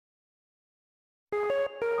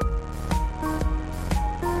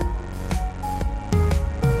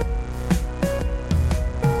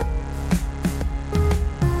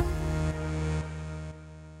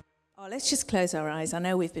Oh, let's just close our eyes. I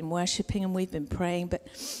know we've been worshipping and we've been praying, but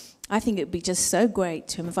I think it would be just so great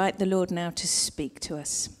to invite the Lord now to speak to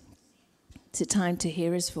us. It's a time to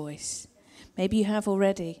hear his voice. Maybe you have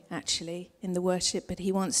already, actually, in the worship, but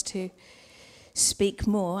he wants to speak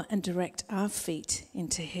more and direct our feet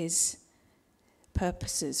into his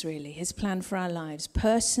purposes, really, his plan for our lives,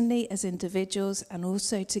 personally as individuals and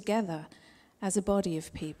also together as a body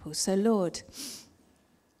of people. So, Lord,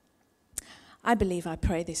 I believe I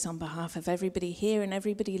pray this on behalf of everybody here and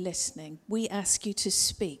everybody listening. We ask you to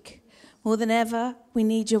speak. More than ever, we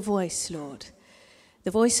need your voice, Lord.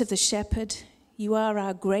 The voice of the shepherd. You are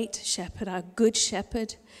our great shepherd, our good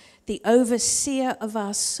shepherd, the overseer of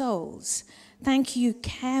our souls. Thank you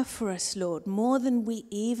care for us, Lord, more than we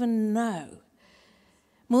even know,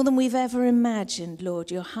 more than we've ever imagined,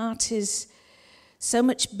 Lord. Your heart is so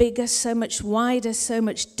much bigger, so much wider, so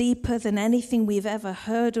much deeper than anything we've ever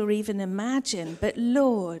heard or even imagined. But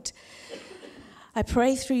Lord, I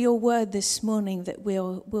pray through your word this morning that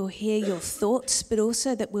we'll hear your thoughts, but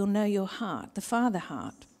also that we'll know your heart, the Father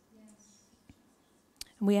heart.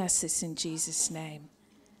 And we ask this in Jesus' name.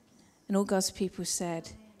 And all God's people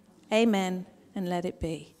said, amen, and let it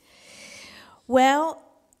be. Well,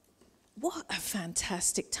 what a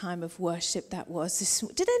fantastic time of worship that was.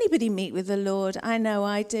 Did anybody meet with the Lord? I know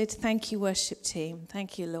I did. Thank you, worship team.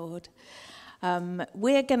 Thank you, Lord.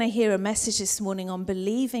 We're going to hear a message this morning on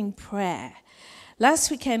believing prayer.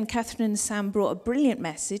 Last weekend, Catherine and Sam brought a brilliant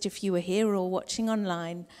message, if you were here or watching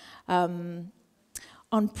online, on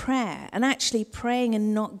prayer and actually praying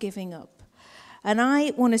and not giving up. And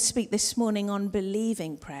I want to speak this morning on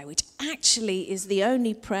believing prayer, which actually is the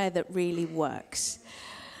only prayer that really works.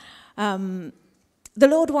 The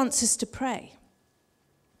Lord wants us to pray.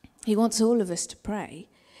 He wants all of us to pray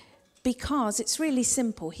because it's really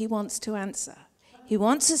simple. He wants to answer. He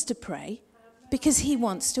wants us to pray because he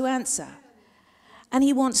wants to answer. And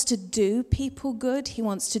he wants to do people good. He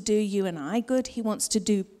wants to do you and I good. He wants to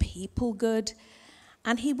do people good.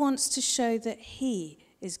 And he wants to show that he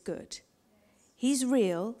is good. He's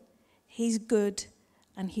real, he's good,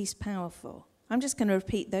 and he's powerful. I'm just going to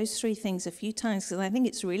repeat those three things a few times because I think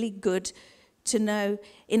it's really good to know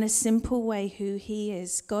in a simple way who he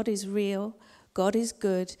is. God is real, God is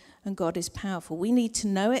good, and God is powerful. We need to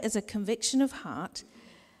know it as a conviction of heart,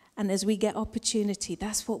 and as we get opportunity,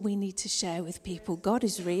 that's what we need to share with people. God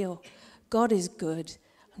is real, God is good,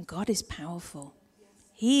 and God is powerful.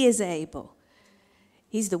 He is able.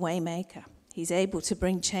 He's the way maker. He's able to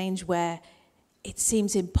bring change where it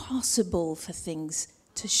seems impossible for things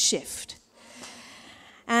to shift.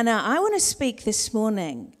 And I want to speak this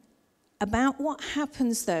morning about what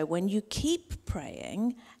happens, though, when you keep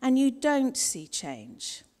praying and you don't see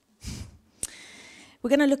change. We're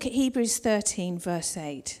going to look at Hebrews 13, verse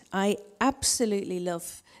 8. I absolutely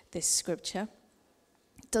love this scripture.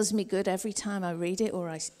 It does me good every time I read it or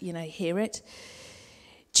I hear it.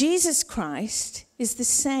 Jesus Christ is the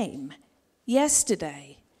same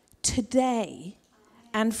yesterday, today,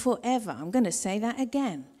 and forever. I'm going to say that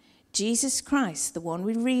again. Jesus Christ, the one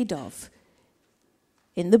we read of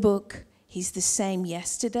in the book, he's the same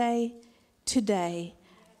yesterday, today,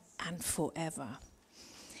 and forever.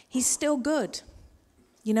 He's still good.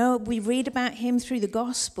 You know, we read about him through the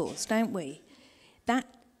Gospels, don't we? That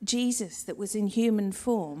Jesus that was in human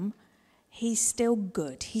form, he's still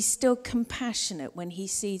good. He's still compassionate when he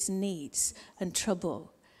sees needs and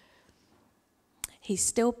trouble. He's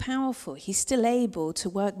still powerful. He's still able to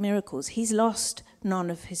work miracles. He's lost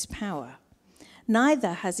none of his power.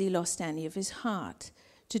 Neither has he lost any of his heart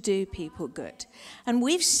to do people good. And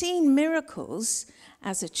we've seen miracles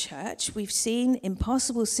as a church. We've seen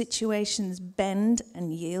impossible situations bend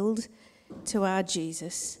and yield to our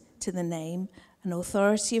Jesus, to the name and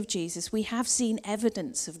authority of Jesus. We have seen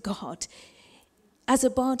evidence of God as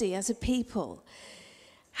a body, as a people.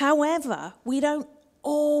 However, we don't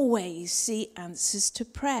always see answers to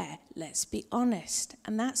prayer. Let's be honest.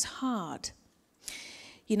 And that's hard.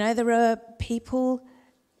 You know, there are people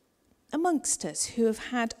amongst us who have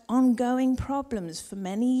had ongoing problems for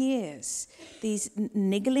many years. These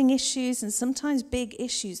niggling issues and sometimes big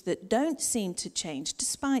issues that don't seem to change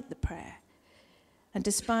despite the prayer and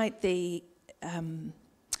despite the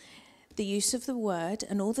use of the word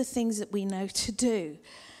and all the things that we know to do.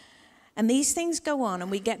 And these things go on and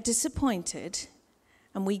we get disappointed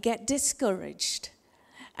and we get discouraged.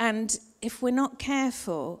 And if we're not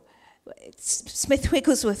careful, Smith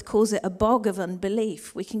Wigglesworth calls it a bog of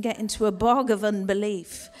unbelief. We can get into a bog of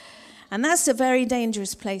unbelief. And that's a very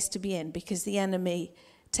dangerous place to be in because the enemy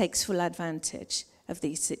takes full advantage of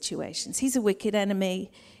these situations. He's a wicked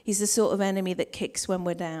enemy. He's the sort of enemy that kicks when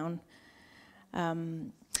we're down.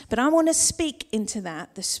 But I want to speak into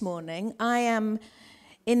that this morning. I am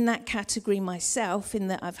in that category myself, in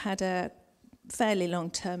that I've had a fairly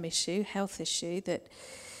long-term issue, health issue, that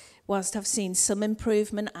whilst I've seen some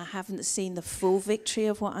improvement, I haven't seen the full victory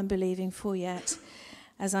of what I'm believing for yet,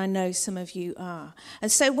 as I know some of you are.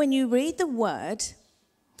 And so when you read the word,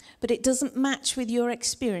 but it doesn't match with your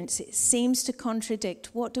experience, it seems to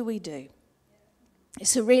contradict, what do we do?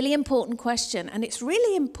 It's a really important question, and it's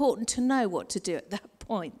really important to know what to do at that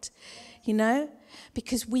point, you know,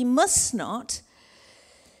 because we must not,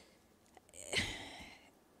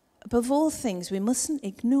 above all things, we mustn't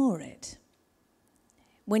ignore it.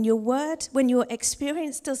 When your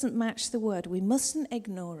experience doesn't match the word, we mustn't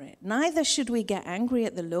ignore it. Neither should we get angry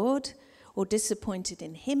at the Lord or disappointed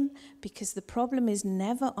in him, because the problem is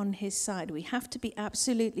never on his side. We have to be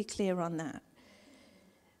absolutely clear on that.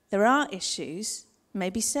 There are issues,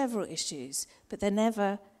 maybe several issues, but they're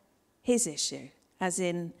never his issue, as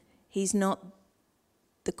in he's not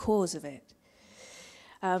the cause of it.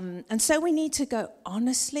 And so we need to go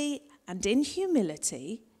honestly and in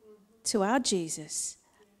humility to our Jesus.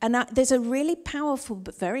 And there's a really powerful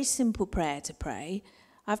but very simple prayer to pray.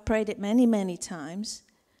 I've prayed it many, many times.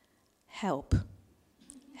 Help.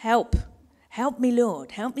 Help. Help me,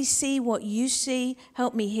 Lord. Help me see what you see.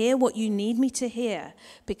 Help me hear what you need me to hear.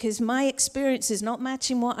 Because my experience is not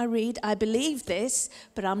matching what I read. I believe this,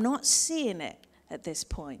 but I'm not seeing it at this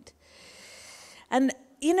point. And,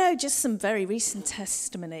 you know, just some very recent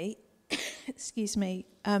testimony. Excuse me.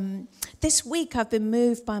 This week I've been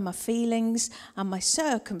moved by my feelings and my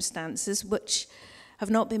circumstances, which have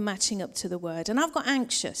not been matching up to the word. And I've got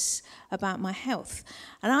anxious about my health.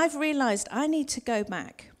 And I've realized I need to go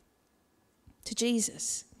back to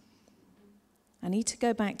Jesus. I need to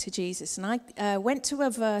go back to Jesus. And I went to a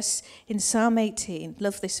verse in Psalm 18.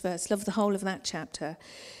 Love this verse. Love the whole of that chapter.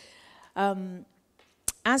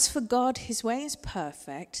 As for God, his way is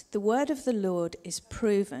perfect. The word of the Lord is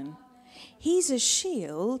proven. He's a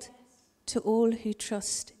shield to all who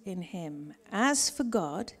trust in him. As for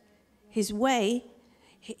God, his way,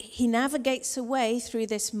 he navigates a way through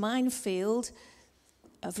this minefield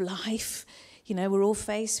of life. You know, we're all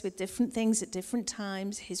faced with different things at different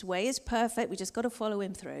times. His way is perfect. We just got to follow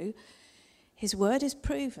him through. His word is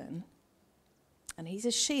proven. And he's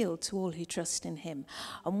a shield to all who trust in him.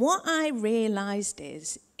 And what I realized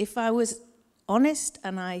is, if I was honest,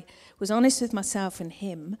 and I was honest with myself and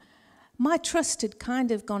him, my trust had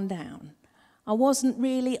kind of gone down. I wasn't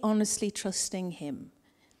really honestly trusting him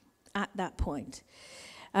at that point.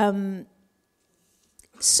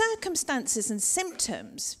 Circumstances and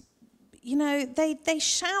symptoms, you know, they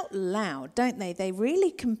shout loud, don't they? They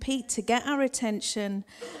really compete to get our attention.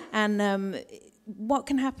 And what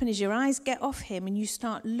can happen is your eyes get off him and you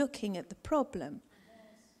start looking at the problem.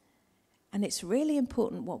 And it's really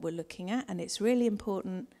important what we're looking at, and it's really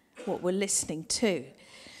important what we're listening to.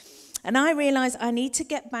 And I realize I need to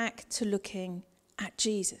get back to looking at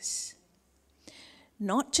Jesus.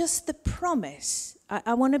 Not just the promise.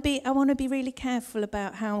 I want to be really careful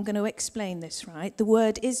about how I'm going to explain this, right? The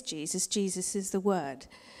word is Jesus. Jesus is the word.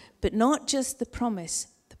 But not just the promise,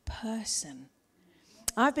 the person.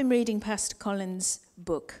 I've been reading Pastor Colin's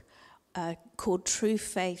book called True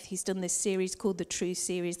Faith. He's done this series called the True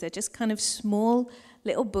Series. They're just kind of small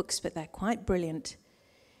little books, but they're quite brilliant.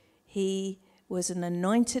 He was an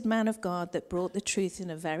anointed man of God that brought the truth in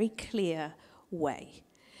a very clear way.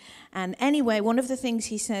 And anyway, one of the things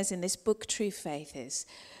he says in this book, True Faith is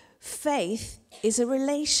a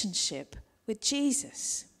relationship with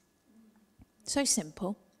Jesus. So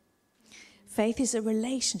simple. Faith is a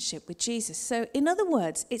relationship with Jesus. So in other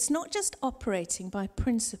words, it's not just operating by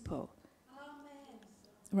principle. Amen.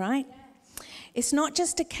 Right? Yes. It's not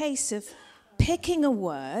just a case of picking a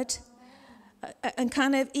word and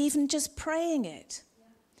kind of even just praying it.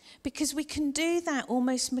 Because we can do that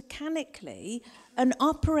almost mechanically and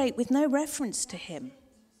operate with no reference to him.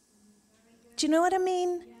 Do you know what I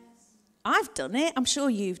mean? I've done it. I'm sure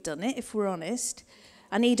you've done it, if we're honest.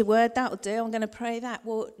 I need a word, that'll do. I'm going to pray that.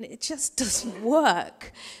 Well, it just doesn't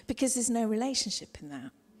work because there's no relationship in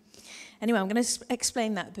that. Anyway, I'm going to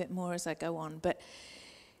explain that a bit more as I go on. But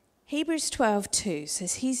Hebrews 12:2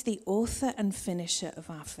 says he's the author and finisher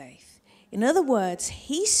of our faith. In other words,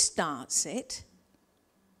 he starts it.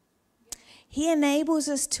 He enables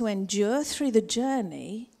us to endure through the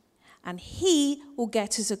journey, and he will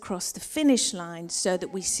get us across the finish line so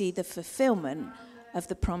that we see the fulfillment of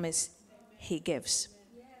the promise he gives.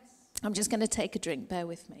 I'm just going to take a drink. Bear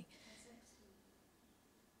with me.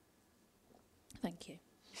 Thank you.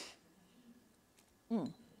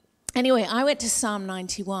 Anyway, I went to Psalm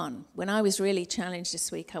 91. When I was really challenged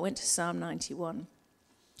this week, I went to Psalm 91.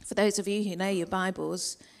 For those of you who know your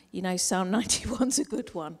Bibles, you know Psalm 91's a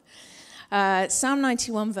good one. Psalm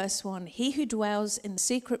 91 verse 1, he who dwells in the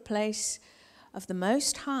secret place of the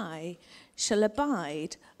Most High shall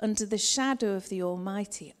abide under the shadow of the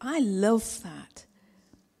Almighty. I love that.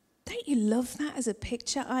 Don't you love that as a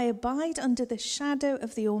picture? I abide under the shadow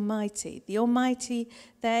of the Almighty. The Almighty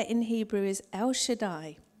there in Hebrew is El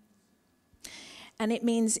Shaddai. And it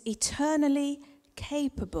means eternally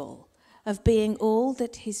capable of being all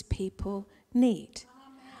that his people need.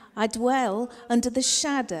 I dwell under the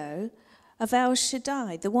shadow of El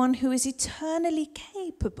Shaddai, the one who is eternally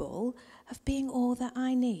capable of being all that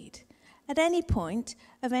I need at any point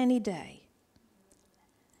of any day.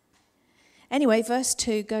 Anyway, verse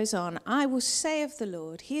 2 goes on, I will say of the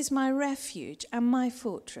Lord, he is my refuge and my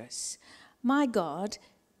fortress, my God,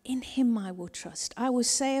 in him I will trust. I will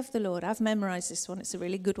say of the Lord, I've memorized this one, it's a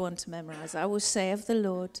really good one to memorize. I will say of the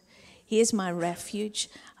Lord, he is my refuge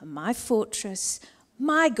and my fortress,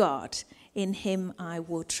 my God, in him I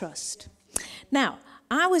will trust. Now,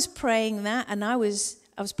 I was praying that, and I was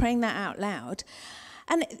praying that out loud,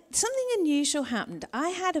 and something unusual happened. I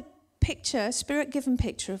had a picture, a spirit-given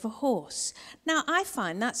picture of a horse. Now, I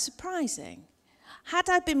find that surprising. Had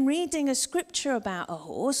I been reading a scripture about a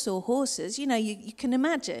horse or horses, you know, you can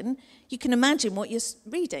imagine what you're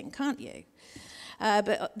reading, can't you?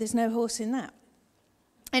 But there's no horse in that.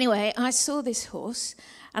 Anyway, I saw this horse,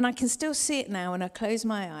 and I can still see it now when I close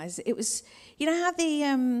my eyes. It was, you know how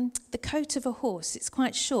the coat of a horse, it's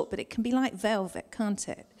quite short, but it can be like velvet, can't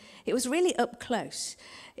it? It was really up close.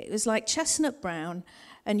 It was like chestnut brown,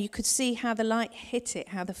 and you could see how the light hit it,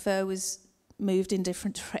 how the fur was moved in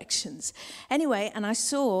different directions. Anyway, and I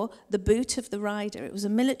saw the boot of the rider. It was a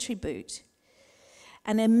military boot.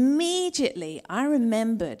 And immediately I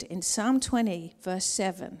remembered in Psalm 20, verse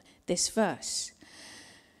 7, this verse.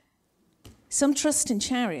 Some trust in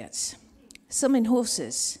chariots, some in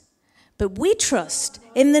horses, but we trust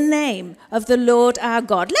in the name of the Lord our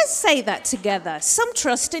God. Let's say that together. Some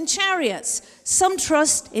trust in chariots, some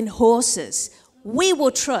trust in horses. We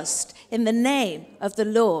will trust in the name of the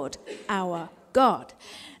Lord our God.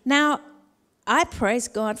 Now, I praise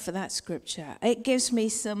God for that scripture. It gives me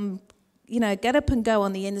some, get up and go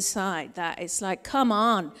on the inside. That it's like, come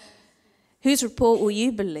on, whose report will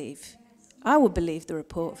you believe? I will believe the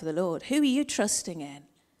report of the Lord. Who are you trusting in?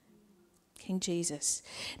 King Jesus.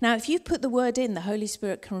 Now, if you put the word in, the Holy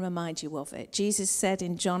Spirit can remind you of it. Jesus said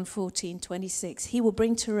in John 14:26, he will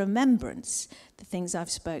bring to remembrance the things I've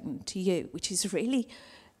spoken to you, which is really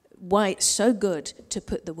why it's so good to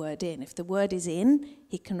put the word in. If the word is in,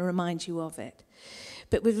 he can remind you of it.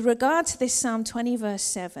 But with regard to this Psalm 20, verse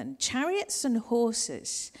 7, chariots and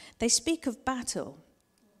horses, they speak of battle,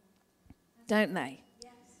 don't they?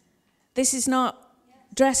 Yes. This is not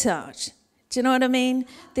dressage. Do you know what I mean?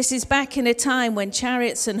 This is back in a time when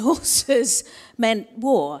chariots and horses meant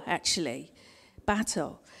war, actually,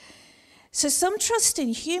 battle. So some trust in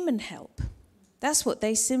human help. That's what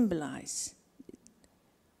they symbolize,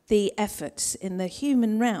 the efforts in the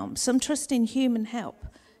human realm. Some trust in human help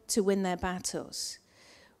to win their battles.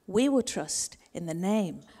 We will trust in the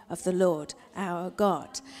name of the Lord our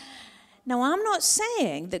God. Now, I'm not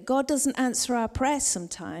saying that God doesn't answer our prayers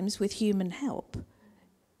sometimes with human help.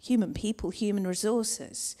 Human people, human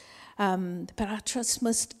resources. But our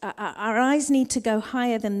trust our eyes need to go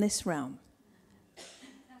higher than this realm.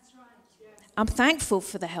 That's right. Yes. I'm thankful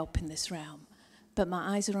for the help in this realm, but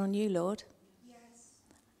my eyes are on you, Lord. Yes.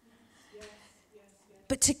 Yes. Yes.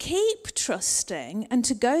 But to keep trusting and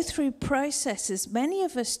to go through processes, many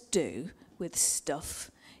of us do with stuff.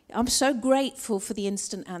 I'm so grateful for the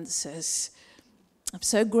instant answers. I'm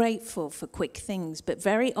so grateful for quick things, but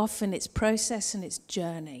very often it's process and it's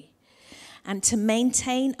journey. And to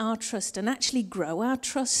maintain our trust and actually grow our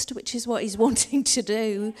trust, which is what he's wanting to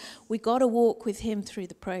do, we've got to walk with him through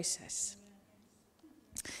the process.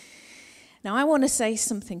 Now, I want to say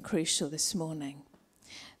something crucial this morning.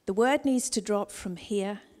 The word needs to drop from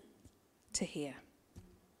here to here,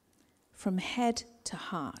 from head to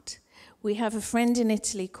heart. We have a friend in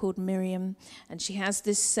Italy called Miriam, and she has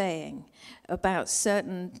this saying about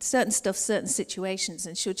certain stuff, certain situations,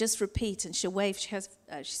 and she'll just repeat and she'll wave.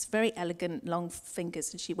 She's very elegant, long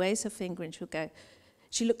fingers, and she waves her finger and she'll go.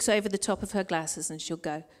 She looks over the top of her glasses and she'll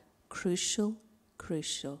go, crucial,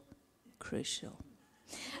 crucial, crucial.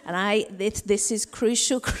 And this is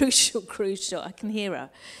crucial, crucial, crucial. I can hear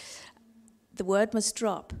her. The word must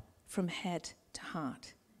drop from head to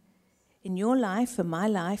heart. In your life and my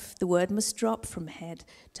life, the word must drop from head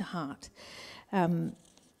to heart. I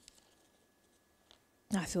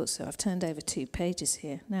thought so. I've turned over 2 pages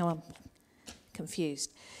here. Now I'm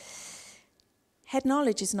confused. head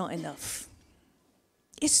knowledge is not enough.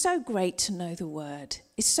 It's so great to know the word.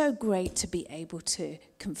 It's so great to be able to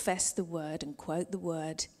confess the word and quote the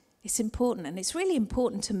word. It's important, and it's really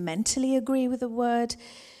important to mentally agree with the word,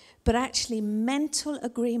 but actually mental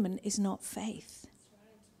agreement is not faith.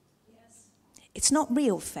 It's not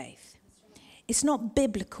real faith. It's not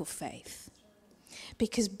biblical faith.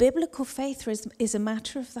 Because biblical faith is a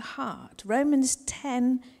matter of the heart. Romans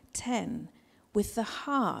 10:10, with the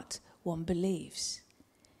heart one believes.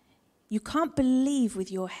 You can't believe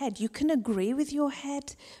with your head. You can agree with your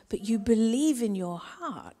head, but you believe in your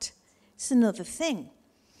heart. It's another thing.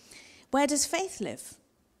 Where does faith live?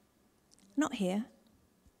 Not here.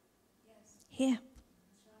 Here.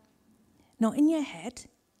 Not in your head,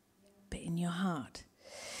 but in your heart.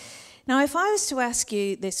 Now, if I was to ask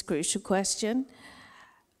you this crucial question,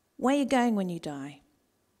 where are you going when you die?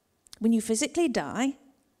 When you physically die,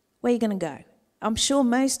 where are you going to go? I'm sure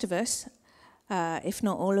most of us, if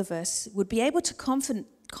not all of us, would be able to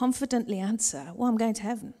confidently answer, well, I'm going to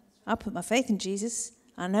heaven. I put my faith in Jesus.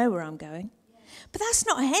 I know where I'm going. But that's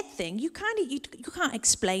not a head thing. You can't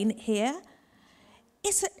explain it here.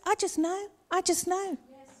 I just know. I just know.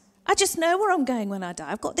 I just know where I'm going when I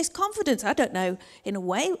die. I've got this confidence. I don't know in a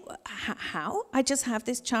way how. I just have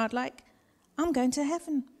this childlike, I'm going to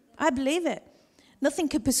heaven. I believe it. Nothing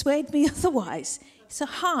could persuade me otherwise. It's a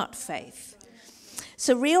heart faith.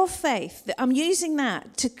 So real faith, I'm using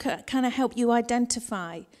that to kind of help you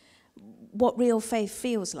identify what real faith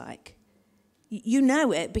feels like. You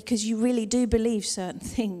know it because you really do believe certain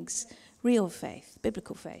things. Real faith,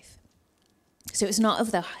 biblical faith. So it's not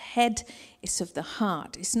of the head, it's of the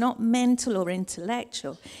heart. It's not mental or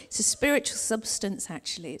intellectual. It's a spiritual substance,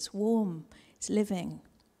 actually. It's warm, it's living.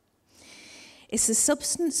 It's the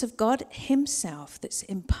substance of God himself that's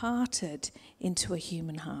imparted into a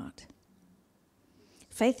human heart.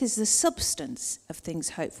 Faith is the substance of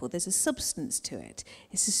things hoped for. There's a substance to it.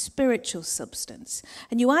 It's a spiritual substance.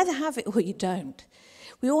 And you either have it or you don't.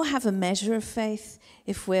 We all have a measure of faith.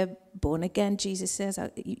 If we're born again, Jesus says,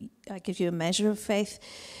 I give you a measure of faith.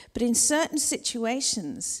 But in certain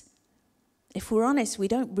situations, if we're honest, we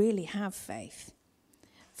don't really have faith.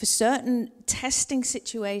 For certain testing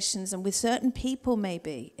situations and with certain people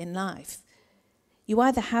maybe in life, you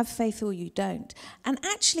either have faith or you don't. And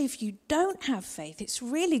actually, if you don't have faith, it's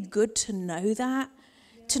really good to know that,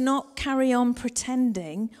 to not carry on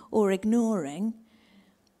pretending or ignoring,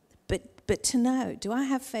 but to know, do I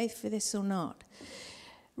have faith for this or not?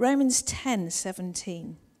 Romans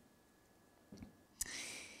 10:17.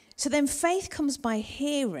 So then faith comes by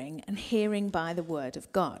hearing, and hearing by the word of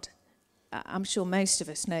God. I'm sure most of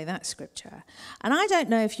us know that scripture. And I don't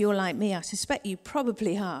know if you're like me, I suspect you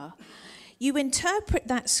probably are. You interpret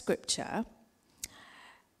that scripture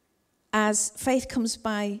as faith comes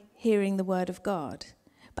by hearing the word of God.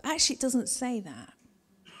 But actually it doesn't say that.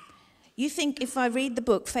 You think if I read the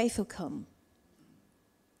book, faith will come.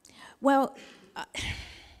 Well,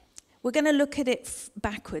 we're going to look at it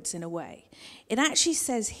backwards in a way. It actually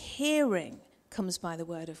says hearing comes by the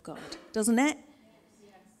word of God, doesn't it?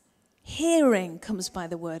 Yes. Hearing comes by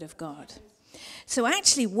the word of God. So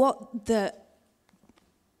actually what the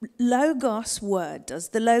Logos word does,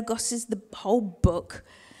 the Logos is the whole book.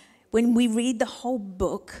 When we read the whole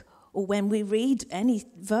book, or when we read any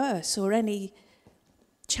verse or any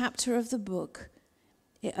chapter of the book,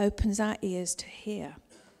 it opens our ears to hear.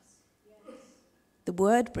 The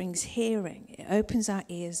word brings hearing. It opens our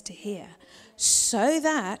ears to hear. So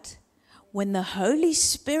that when the Holy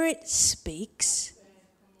Spirit speaks,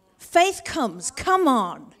 faith comes. Come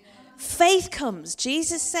on. Faith comes.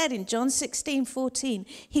 Jesus said in John 16:14,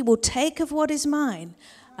 he will take of what is mine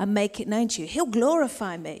and make it known to you. He'll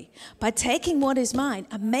glorify me by taking what is mine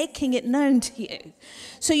and making it known to you.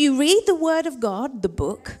 So you read the word of God, the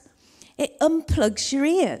book, it unplugs your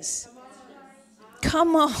ears.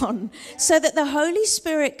 Come on. So that the Holy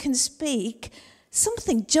Spirit can speak,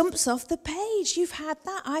 something jumps off the page. You've had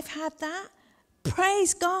that. I've had that.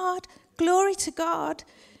 Praise God. Glory to God.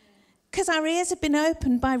 Because our ears have been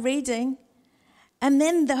opened by reading. And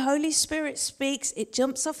then the Holy Spirit speaks, it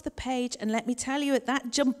jumps off the page, and let me tell you, at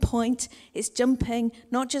that jump point, it's jumping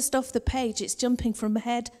not just off the page, it's jumping from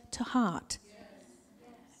head to heart.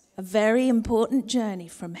 A very important journey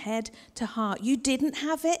from head to heart. You didn't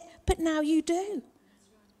have it, but now you do.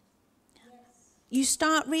 You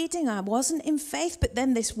start reading, I wasn't in faith, but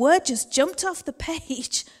then this word just jumped off the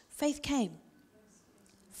page. Faith came.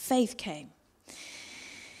 Faith came.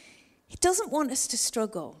 He doesn't want us to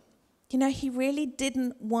struggle. You know, he really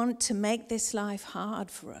didn't want to make this life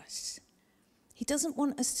hard for us. He doesn't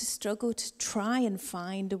want us to struggle to try and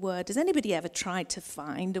find a word. Has anybody ever tried to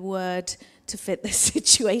find a word to fit this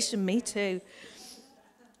situation? Me too.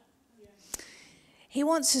 He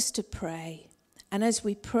wants us to pray. And as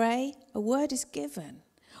we pray, a word is given.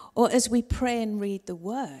 Or as we pray and read the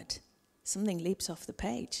word, something leaps off the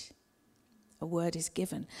page. A word is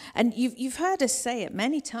given. And you've heard us say it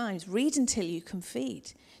many times, read until you can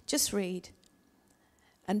feed. Just read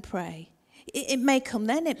and pray. It may come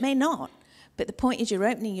then, it may not. But the point is you're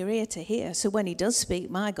opening your ear to hear. So when he does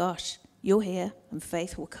speak, my gosh, you'll hear and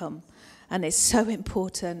faith will come. And it's so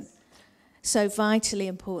important, so vitally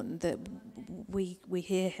important that we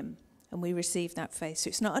hear him and we receive that faith. So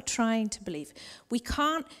it's not a trying to believe. We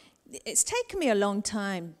can't, it's taken me a long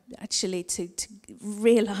time actually to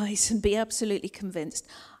realize and be absolutely convinced.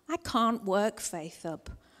 I can't work faith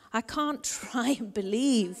up. I can't try and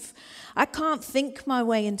believe. I can't think my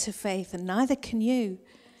way into faith, and neither can you.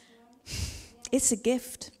 It's a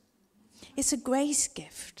gift. It's a grace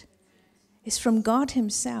gift. It's from God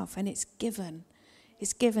himself, and it's given.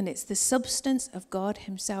 It's given. It's the substance of God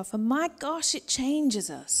himself. And my gosh, it changes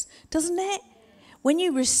us, doesn't it? When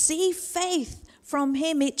you receive faith from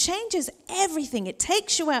him, it changes everything. It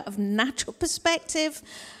takes you out of natural perspective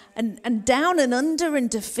and down and under and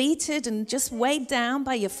defeated and just weighed down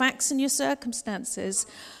by your facts and your circumstances.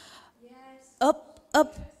 Up,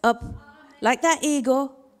 up, up, like that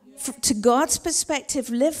eagle, to God's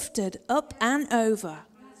perspective, lifted up and over.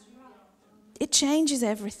 It changes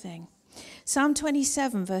everything. Psalm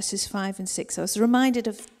 27, verses 5 and 6. I was reminded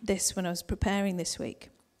of this when I was preparing this week.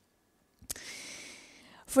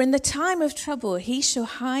 For in the time of trouble, he shall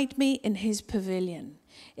hide me in his pavilion.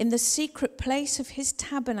 In the secret place of his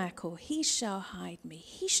tabernacle, he shall hide me.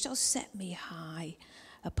 He shall set me high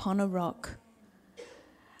upon a rock.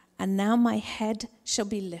 And now my head shall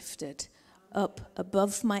be lifted up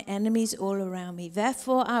above my enemies all around me.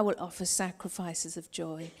 Therefore I will offer sacrifices of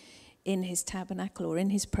joy in his tabernacle, or in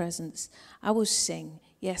his presence. I will sing,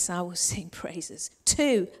 yes, I will sing praises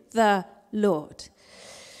to the Lord.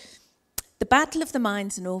 The battle of the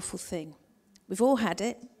mind's an awful thing. We've all had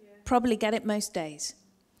it, probably get it most days.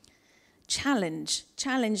 Challenge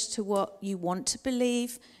to what you want to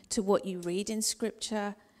believe, to what you read in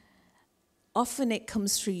Scripture. Often it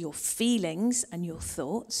comes through your feelings and your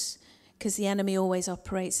thoughts, because the enemy always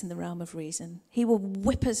operates in the realm of reason. He will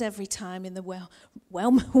whip us every time in the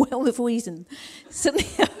realm of reason. Suddenly,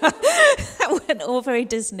 that went all very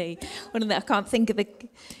Disney. I can't think of the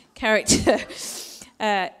character.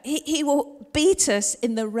 He will beat us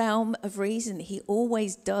in the realm of reason. He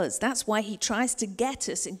always does. That's why he tries to get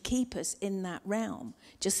us and keep us in that realm.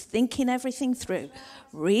 Just thinking everything through,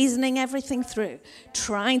 reasoning everything through,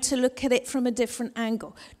 trying to look at it from a different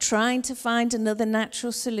angle, trying to find another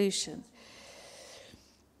natural solution.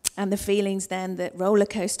 And the feelings then, the roller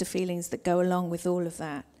coaster feelings that go along with all of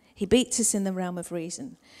that. He beats us in the realm of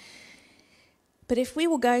reason. But if we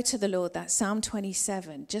will go to the Lord, that Psalm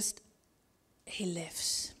 27, he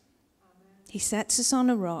lifts. He sets us on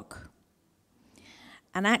a rock.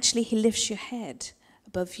 And actually, he lifts your head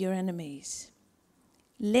above your enemies.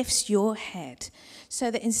 Lifts your head.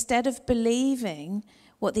 So that instead of believing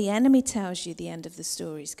what the enemy tells you the end of the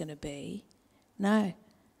story is going to be, no.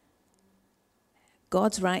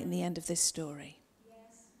 God's right in the end of this story.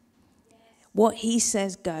 What he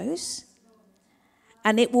says goes.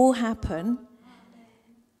 And it will happen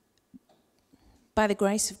by the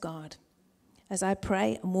grace of God, as I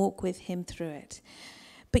pray and walk with him through it.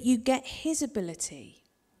 But you get his ability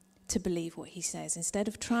to believe what he says. Instead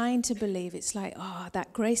of trying to believe, it's like,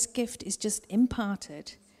 that grace gift is just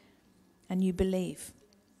imparted, and you believe.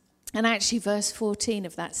 And actually, verse 14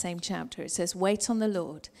 of that same chapter, it says, wait on the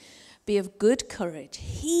Lord, be of good courage.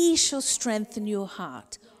 He shall strengthen your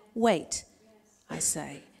heart. Wait, I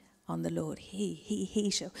say, on the Lord.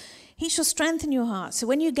 He shall strengthen your heart. So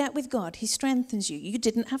when you get with God, he strengthens you. You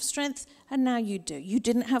didn't have strength, and now you do. You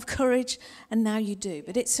didn't have courage, and now you do.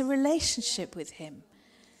 But it's a relationship with him.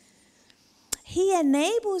 He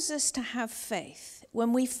enables us to have faith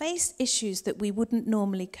when we face issues that we wouldn't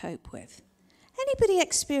normally cope with. Anybody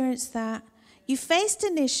experienced that? You faced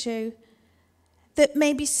an issue that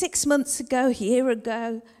maybe 6 months ago, a year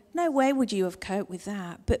ago, no way would you have coped with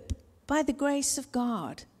that. But by the grace of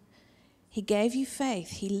God, he gave you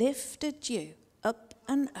faith. He lifted you up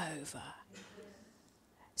and over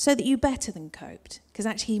so that you better than coped. Because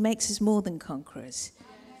actually he makes us more than conquerors.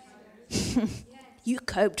 You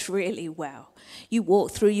coped really well. You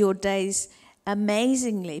walked through your days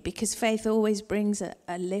amazingly, because faith always brings a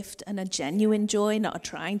lift and a genuine joy, not a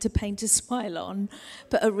trying to paint a smile on,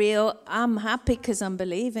 but a real, I'm happy because I'm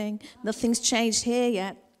believing. Nothing's changed here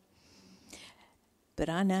yet. But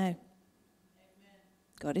I know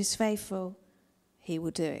God is faithful. He will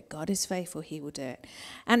do it. God is faithful. He will do it.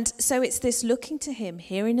 And so it's this looking to him,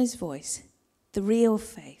 hearing his voice. The real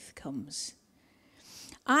faith comes.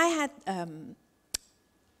 I had a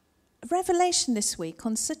revelation this week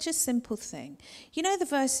on such a simple thing. You know the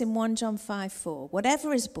verse in 1 John 5:4,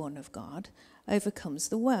 whatever is born of God overcomes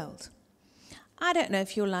the world. I don't know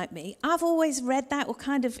if you're like me. I've always read that, or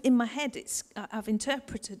kind of in my head I've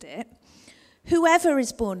interpreted it. Whoever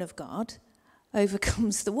is born of God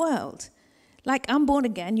overcomes the world. Like, I'm born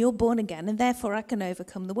again, you're born again, and therefore I can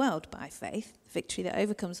overcome the world by faith. The victory that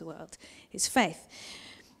overcomes the world is faith.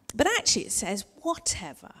 But actually it says,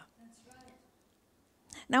 whatever.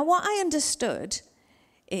 Now, what I understood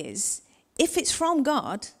is, if it's from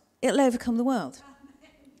God, it'll overcome the world.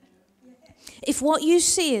 If what you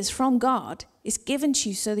see is from God, it's given to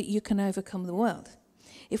you so that you can overcome the world.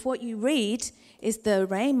 If what you read is the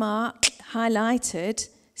Rhema highlighted,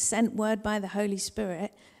 sent word by the Holy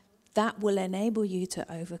Spirit, that will enable you to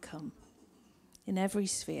overcome in every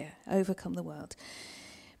sphere, overcome the world.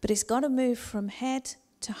 But it's got to move from head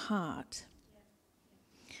to heart.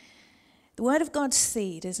 The word of God's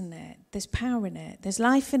seed, isn't it? There's power in it. There's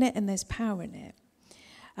life in it and there's power in it.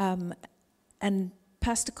 And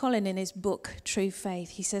Pastor Colin, in his book, True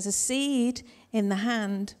Faith, he says, a seed in the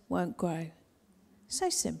hand won't grow. So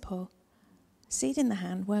simple. A seed in the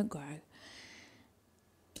hand won't grow.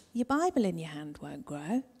 Your Bible in your hand won't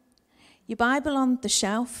grow. Your Bible on the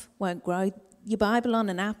shelf won't grow. Your Bible on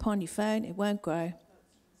an app on your phone, it won't grow.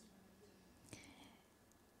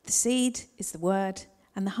 The seed is the word,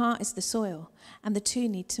 and the heart is the soil, and the two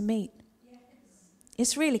need to meet.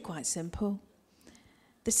 It's really quite simple.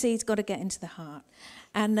 The seed's got to get into the heart.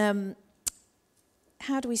 And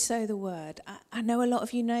how do we sow the word? I know a lot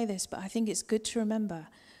of you know this, but I think it's good to remember.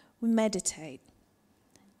 We meditate.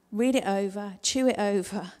 Read it over, chew it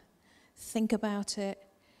over, think about it,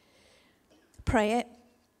 pray it,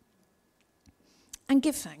 and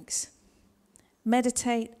give thanks.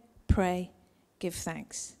 Meditate, pray, give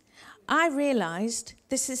thanks. I realised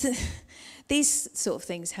these sort of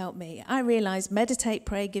things help me. I realised meditate,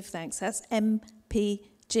 pray, give thanks. That's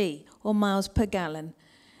MPG, or miles per gallon,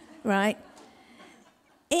 right?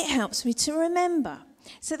 It helps me to remember.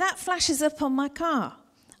 So that flashes up on my car,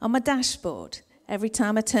 on my dashboard, every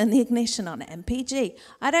time I turn the ignition on, MPG.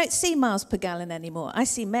 I don't see miles per gallon anymore. I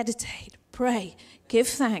see meditate, pray, give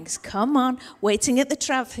thanks. Come on, waiting at the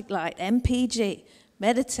traffic light, MPG.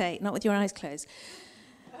 Meditate, not with your eyes closed.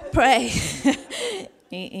 Pray.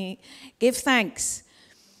 Give thanks.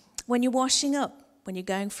 When you're washing up, when you're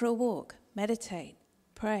going for a walk, meditate,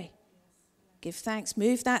 pray, give thanks.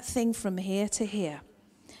 Move that thing from here to here.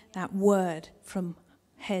 That word from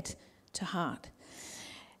head to heart.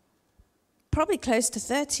 Probably close to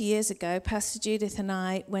 30 years ago, Pastor Judith and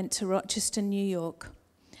I went to Rochester, New York.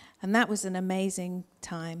 And that was an amazing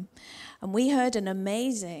time. And we heard an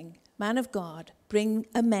amazing man of God bring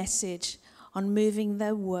a message on moving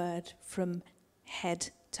the word from head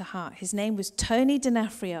to heart. His name was Tony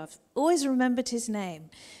D'Onofrio. I've always remembered his name.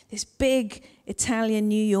 This big Italian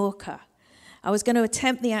New Yorker. I was going to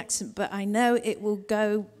attempt the accent, but I know it will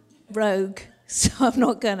go rogue, so I'm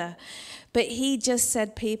not gonna. But he just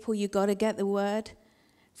said, people, you got to get the word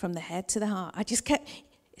from the head to the heart.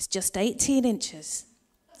 It's just 18 inches,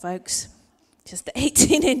 folks. Just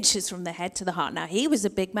 18 inches from the head to the heart. Now, he was a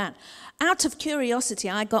big man. Out of curiosity,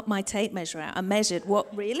 I got my tape measure out and measured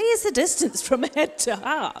what really is the distance from head to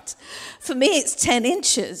heart. For me, it's 10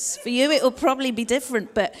 inches. For you, it will probably be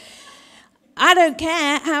different, but I don't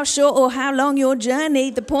care how short or how long your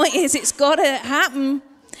journey. The point is, it's got to happen.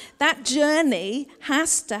 That journey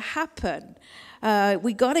has to happen.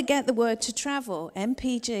 We got to get the word to travel.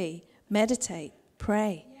 MPG, meditate,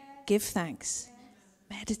 pray, give thanks,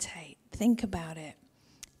 meditate. Think about it.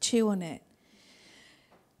 Chew on it.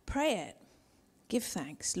 Pray it. Give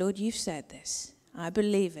thanks. Lord, you've said this. I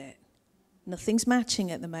believe it. Nothing's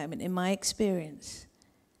matching at the moment in my experience.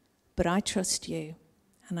 But I trust you,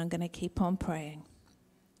 and I'm going to keep on praying.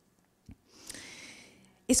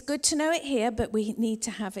 It's good to know it here, but we need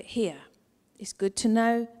to have it here. It's good to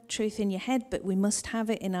know truth in your head, but we must have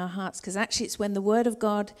it in our hearts, because actually it's when the word of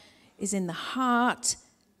God is in the heart,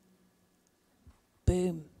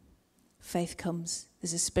 boom. Faith comes.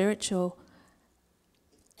 There's a spiritual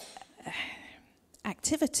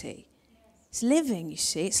activity. It's living, you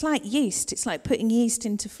see. It's like yeast. It's like putting yeast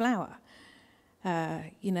into flour.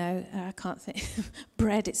 I can't think.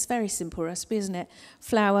 Bread, it's very simple recipe, isn't it?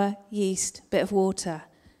 Flour, yeast, bit of water.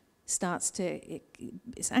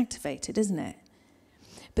 It's activated, isn't it?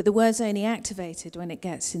 But the word's only activated when it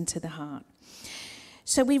gets into the heart.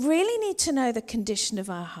 So we really need to know the condition of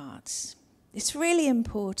our hearts. It's really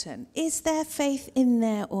important. Is there faith in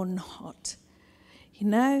there or not? You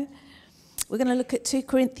know, we're going to look at 2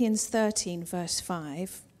 Corinthians 13, verse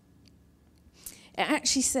 5. It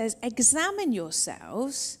actually says, examine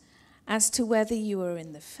yourselves as to whether you are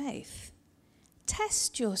in the faith.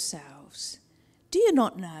 Test yourselves. Do you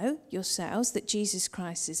not know yourselves that Jesus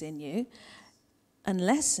Christ is in you,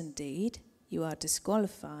 unless indeed you are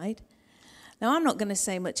disqualified? Now, I'm not going to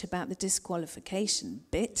say much about the disqualification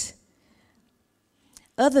bit,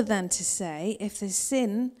 other than to say if there's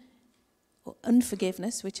sin or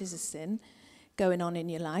unforgiveness, which is a sin, going on in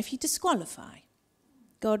your life, you disqualify.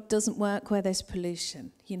 God doesn't work where there's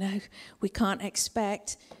pollution. You know, we can't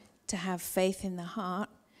expect to have faith in the heart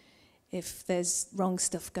if there's wrong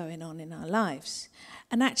stuff going on in our lives.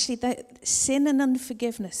 And actually, sin and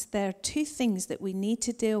unforgiveness, there are two things that we need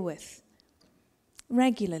to deal with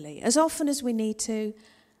regularly, as often as we need to,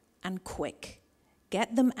 and quick.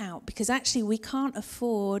 Get them out, because actually we can't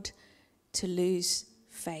afford to lose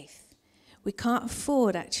faith. We can't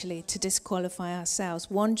afford actually to disqualify ourselves.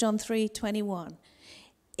 1 John 3:21.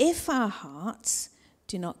 If our hearts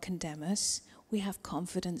do not condemn us, we have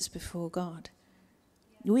confidence before God.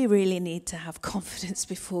 We really need to have confidence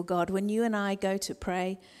before God. When you and I go to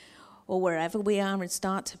pray, or wherever we are and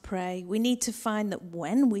start to pray, we need to find that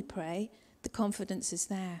when we pray, the confidence is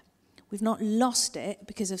there. We've not lost it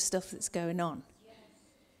because of stuff that's going on. Yes,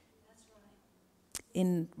 that's right.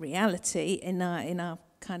 In reality, in our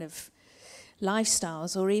kind of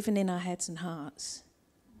lifestyles, or even in our heads and hearts.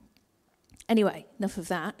 Anyway, enough of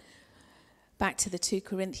that. Back to the 2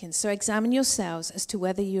 Corinthians. So examine yourselves as to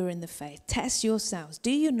whether you're in the faith. Test yourselves. Do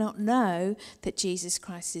you not know that Jesus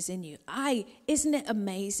Christ is in you? Isn't it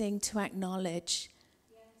amazing to acknowledge,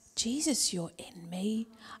 yes, Jesus, you're in me?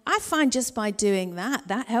 I find just by doing that,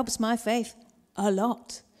 that helps my faith a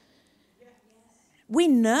lot. Yes. We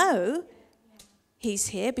know he's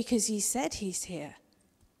here because he said he's here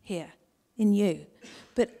in you.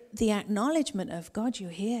 But the acknowledgement of, God, you're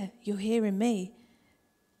here in me.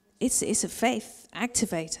 It's a faith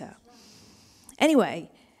activator. Anyway,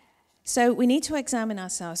 so we need to examine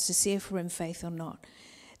ourselves to see if we're in faith or not.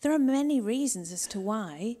 There are many reasons as to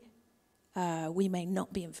why we may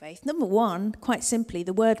not be in faith. Number one, quite simply,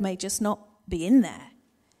 the word may just not be in there.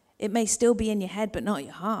 It may still be in your head, but not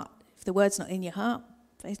your heart. If the word's not in your heart,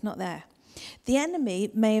 faith's not there. The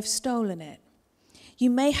enemy may have stolen it.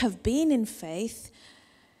 You may have been in faith,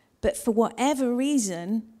 but for whatever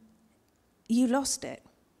reason, you lost it.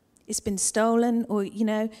 It's been stolen, or, you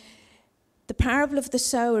know, the parable of the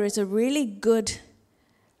sower is a really good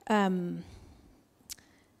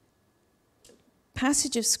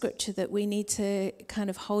passage of scripture that we need to kind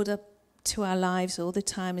of hold up to our lives all the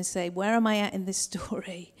time and say, where am I at in this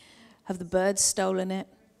story? Have the birds stolen it?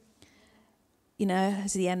 You know,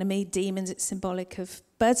 as the enemy, demons, it's symbolic of,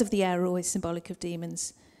 birds of the air are always symbolic of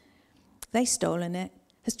demons. They stolen it.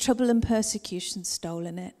 Has trouble and persecution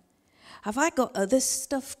stolen it? Have I got other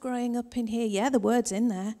stuff growing up in here? Yeah, the word's in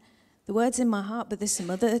there. The word's in my heart, but there's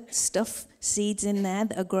some other stuff, seeds in there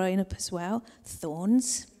that are growing up as well.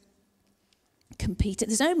 Thorns. Competing.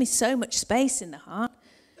 There's only so much space in the heart.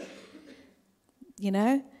 You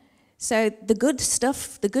know? So the good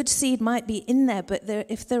stuff, the good seed might be in there, but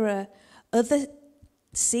if there are other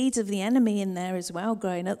seeds of the enemy in there as well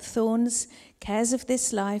growing up, thorns, cares of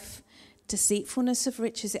this life, deceitfulness of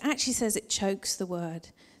riches, it actually says it chokes the word.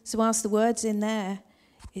 So whilst the word's in there,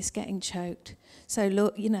 it's getting choked. So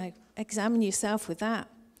look, you know, examine yourself with that.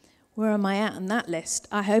 Where am I at on that list?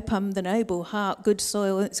 I hope I'm the noble heart, good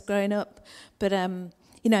soil that's growing up. But,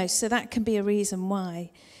 you know, so that can be a reason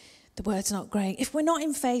why the word's not growing. If we're not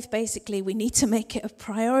in faith, basically, we need to make it a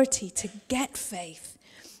priority to get faith.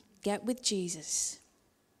 Get with Jesus.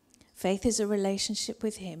 Faith is a relationship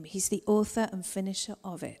with him. He's the author and finisher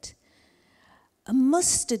of it. A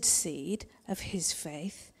mustard seed of his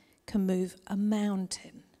faith can move a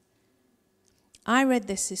mountain. I read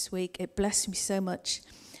this week. It blessed me so much.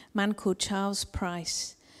 A man called Charles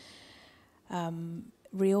Price.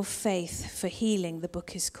 Real Faith for Healing, the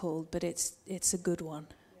book is called, but it's a good one.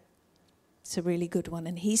 It's a really good one.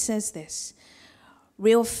 And he says this: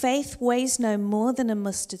 real faith weighs no more than a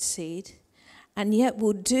mustard seed, and yet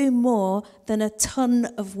will do more than a ton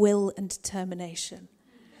of will and determination.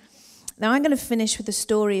 Now, I'm going to finish with the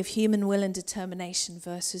story of human will and determination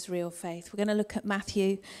versus real faith. We're going to look at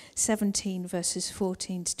Matthew 17, verses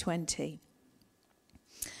 14 to 20.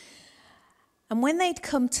 And when they'd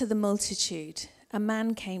come to the multitude, a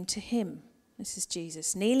man came to him, this is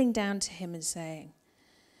Jesus, kneeling down to him and saying,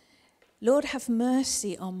 Lord, have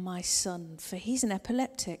mercy on my son, for he's an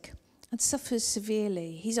epileptic and suffers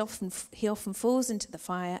severely. He often falls into the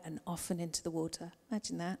fire and often into the water.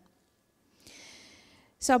 Imagine that.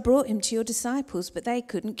 So I brought him to your disciples, but they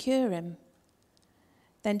couldn't cure him.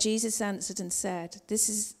 Then Jesus answered and said,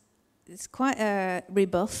 it's quite a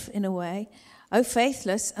rebuff in a way. O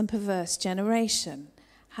faithless and perverse generation,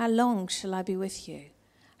 how long shall I be with you?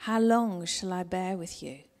 How long shall I bear with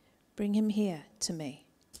you? Bring him here to me.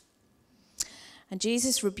 And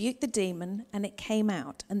Jesus rebuked the demon, and it came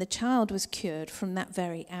out, and the child was cured from that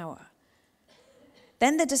very hour.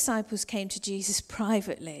 Then the disciples came to Jesus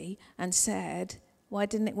privately and said, why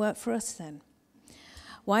didn't it work for us then?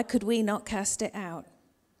 Why could we not cast it out?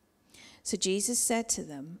 So Jesus said to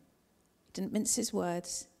them, didn't mince his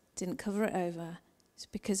words, didn't cover it over, it's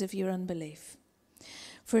because of your unbelief.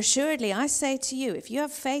 For assuredly I say to you, if you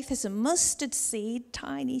have faith as a mustard seed,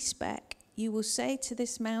 tiny speck, you will say to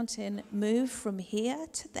this mountain, move from here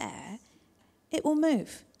to there, it will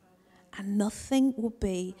move. And nothing will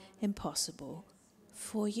be impossible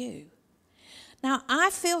for you. Now, I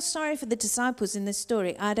feel sorry for the disciples in this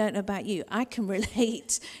story. I don't know about you. I can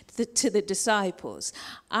relate to the disciples.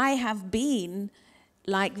 I have been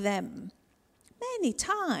like them many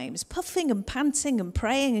times, puffing and panting and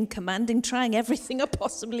praying and commanding, trying everything I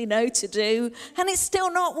possibly know to do, and it's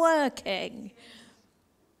still not working.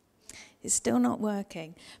 It's still not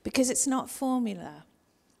working because it's not formula.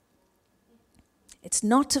 It's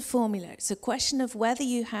not a formula. It's a question of whether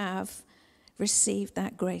you have received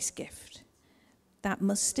that grace gift, that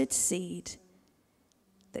mustard seed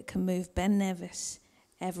that can move Ben Nevis,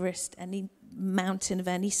 Everest, any mountain of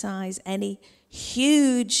any size, any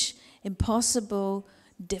huge, impossible,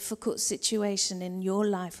 difficult situation in your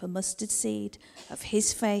life. A mustard seed of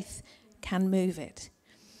his faith can move it.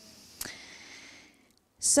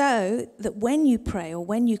 So that when you pray or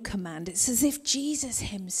when you command, it's as if Jesus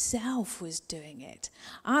himself was doing it.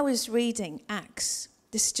 I was reading Acts.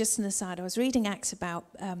 This is just an aside. I was reading Acts about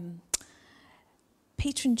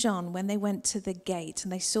Peter and John when they went to the gate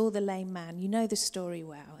and they saw the lame man. You know the story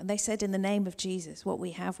well. And they said, in the name of Jesus, what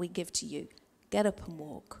we have we give to you. Get up and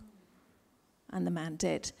walk. And the man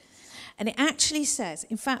did. And it actually says,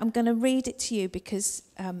 in fact, I'm going to read it to you because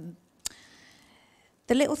I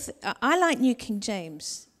like New King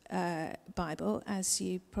James Bible, as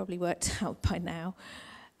you probably worked out by now.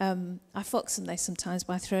 I fox them there sometimes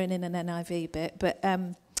by throwing in an NIV bit. But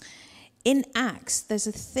in Acts, there's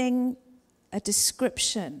a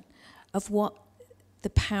description of what the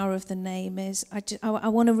power of the name is. I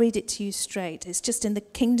want to read it to you straight. It's just in the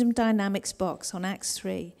Kingdom Dynamics box on Acts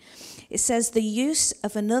 3. It says, the use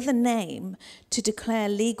of another name to declare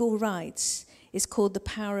legal rights is called the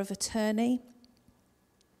power of attorney.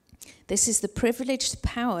 This is the privileged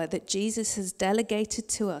power that Jesus has delegated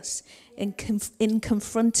to us in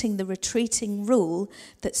confronting the retreating rule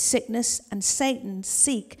that sickness and Satan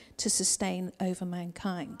seek to sustain over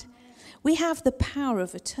mankind. We have the power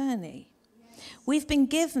of attorney. We've been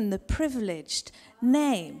given the privileged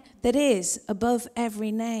name that is above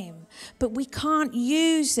every name. But we can't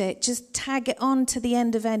use it, just tag it on to the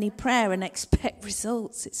end of any prayer and expect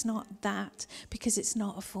results. It's not that, because it's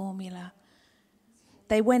not a formula.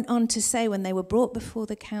 They went on to say when they were brought before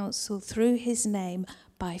the council through his name,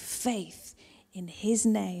 by faith in his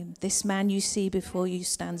name, this man you see before you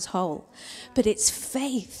stands whole. But it's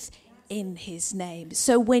faith in his name.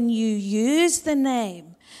 So when you use the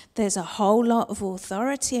name, there's a whole lot of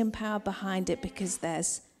authority and power behind it because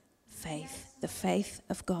there's faith, the faith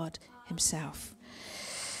of God himself.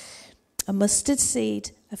 A mustard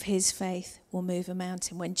seed of his faith will move a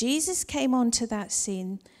mountain. When Jesus came onto that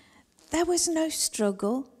scene, there was no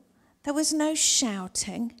struggle. There was no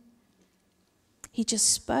shouting. He just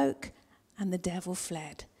spoke and the devil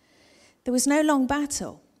fled. There was no long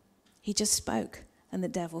battle. He just spoke and the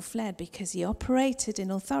devil fled because he operated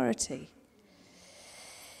in authority.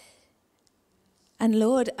 And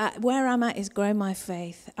Lord, where I'm at is grow my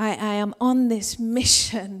faith. I am on this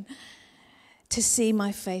mission to see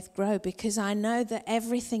my faith grow because I know that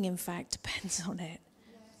everything, in fact, depends on it.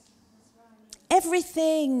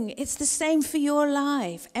 Everything. It's the same for your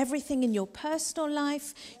life. Everything in your personal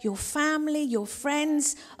life, your family, your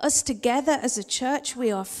friends, us together as a church,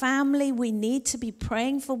 we are family. We need to be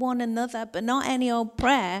praying for one another, but not any old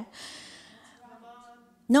prayer.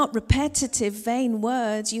 Not repetitive, vain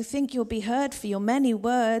words. You think you'll be heard for your many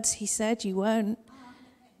words. He said you won't.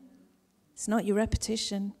 It's not your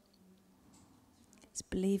repetition. It's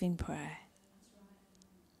believing prayer.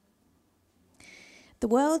 The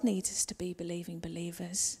world needs us to be believing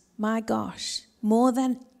believers. My gosh, more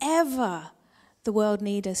than ever, the world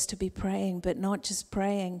needs us to be praying, but not just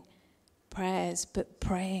praying prayers, but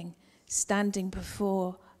praying, standing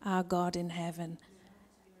before our God in heaven,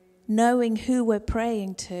 knowing who we're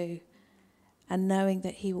praying to and knowing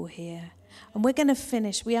that he will hear. And we're going to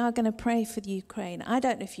finish. We are going to pray for the Ukraine. I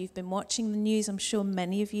don't know if you've been watching the news. I'm sure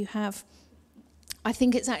many of you have. I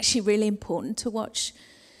think it's actually really important to watch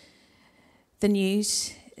the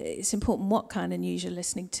news. It's important what kind of news you're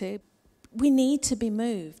listening to. We need to be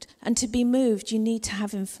moved. And to be moved, you need to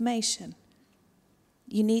have information.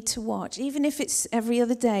 You need to watch. Even if it's every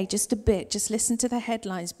other day, just a bit, just listen to the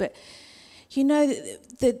headlines. But you know,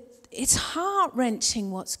 it's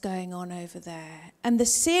heart-wrenching what's going on over there. And the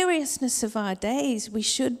seriousness of our days, we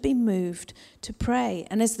should be moved to pray.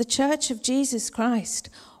 And as the Church of Jesus Christ,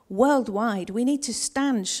 worldwide, we need to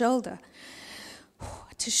stand shoulder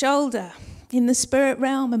to shoulder in the spirit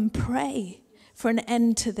realm and pray for an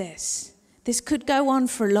end to this. This could go on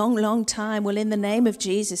for a long, long time. Well, in the name of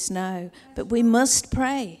Jesus, no. But we must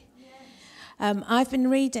pray. I've been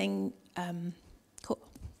reading,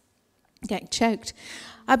 getting choked.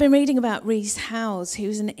 I've been reading about Rees Howells. He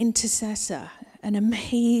was an intercessor, an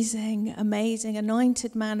amazing, amazing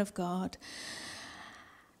anointed man of God.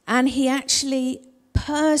 And he actually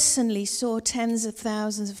personally saw tens of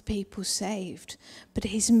thousands of people saved. But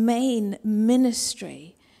his main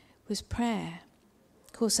ministry was prayer.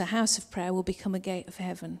 Of course, a house of prayer will become a gate of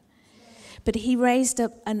heaven. But he raised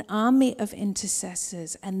up an army of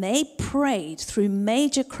intercessors, and they prayed through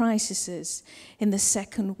major crises in the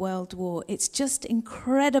Second World War. It's just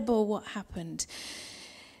incredible what happened.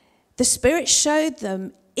 The Spirit showed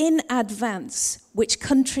them in advance which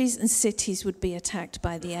countries and cities would be attacked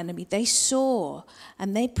by the enemy. They saw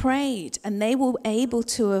and they prayed, and they were able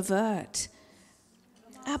to avert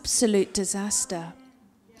absolute disaster.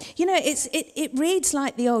 You know, it reads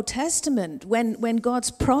like the Old Testament when God's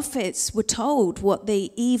prophets were told what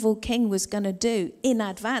the evil king was going to do in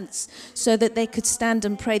advance so that they could stand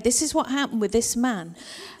and pray. This is what happened with this man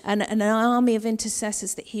and an army of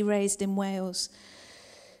intercessors that he raised in Wales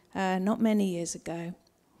not many years ago.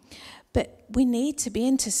 But we need to be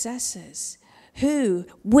intercessors who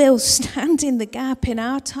will stand in the gap in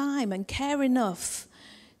our time and care enough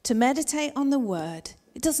to meditate on the word.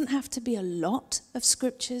 It doesn't have to be a lot of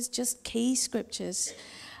scriptures, just key scriptures.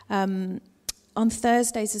 On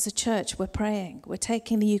Thursdays as a church, we're praying. We're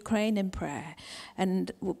taking the Ukraine in prayer,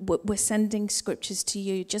 and we're sending scriptures to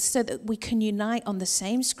you just so that we can unite on the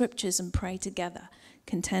same scriptures and pray together,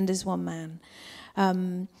 contend as one man.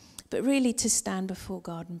 But really to stand before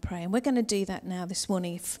God and pray. And we're going to do that now this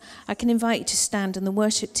morning. If I can invite you to stand and the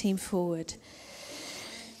worship team forward.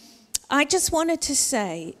 I just wanted to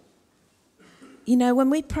say, you know, when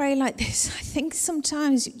we pray like this, I think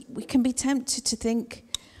sometimes we can be tempted to think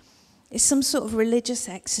it's some sort of religious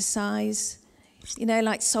exercise, you know,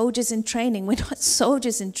 like soldiers in training. We're not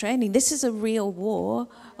soldiers in training. This is a real war.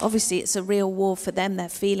 Obviously, it's a real war for them. They're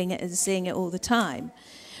feeling it and seeing it all the time.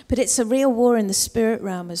 But it's a real war in the spirit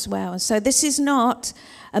realm as well. And so this is not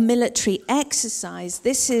a military exercise.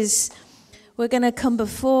 This is, we're going to come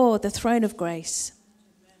before the throne of grace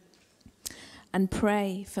and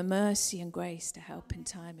pray for mercy and grace to help in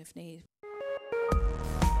time of need.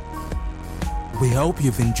 We hope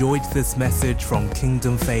you've enjoyed this message from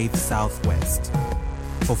Kingdom Faith Southwest.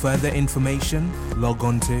 For further information, log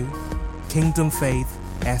on to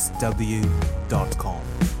kingdomfaithsw.com.